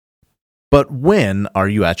But when are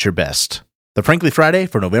you at your best? The Frankly Friday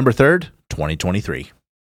for November 3rd, 2023.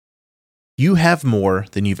 You have more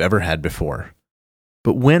than you've ever had before.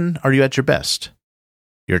 But when are you at your best?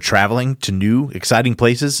 You're traveling to new, exciting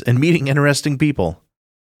places and meeting interesting people.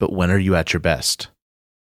 But when are you at your best?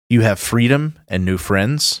 You have freedom and new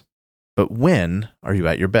friends. But when are you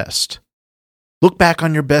at your best? Look back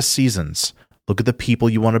on your best seasons. Look at the people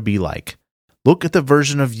you want to be like. Look at the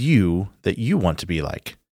version of you that you want to be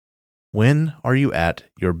like. When are you at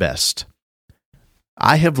your best?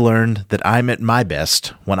 I have learned that I'm at my best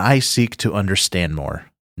when I seek to understand more,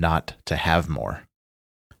 not to have more.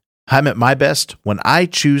 I'm at my best when I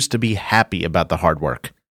choose to be happy about the hard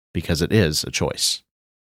work, because it is a choice.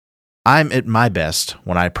 I'm at my best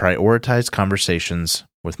when I prioritize conversations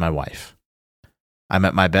with my wife. I'm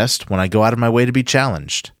at my best when I go out of my way to be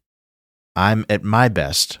challenged. I'm at my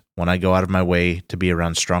best when I go out of my way to be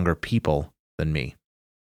around stronger people than me.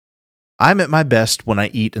 I'm at my best when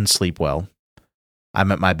I eat and sleep well.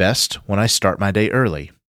 I'm at my best when I start my day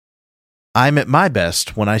early. I'm at my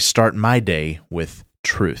best when I start my day with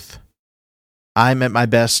truth. I'm at my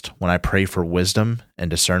best when I pray for wisdom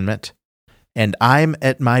and discernment. And I'm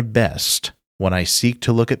at my best when I seek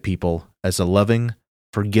to look at people as a loving,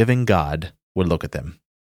 forgiving God would look at them.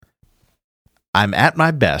 I'm at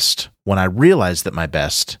my best when I realize that my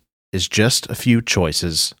best is just a few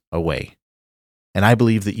choices away. And I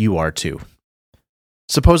believe that you are too.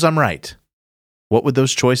 Suppose I'm right. What would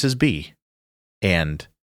those choices be? And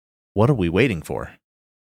what are we waiting for?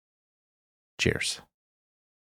 Cheers.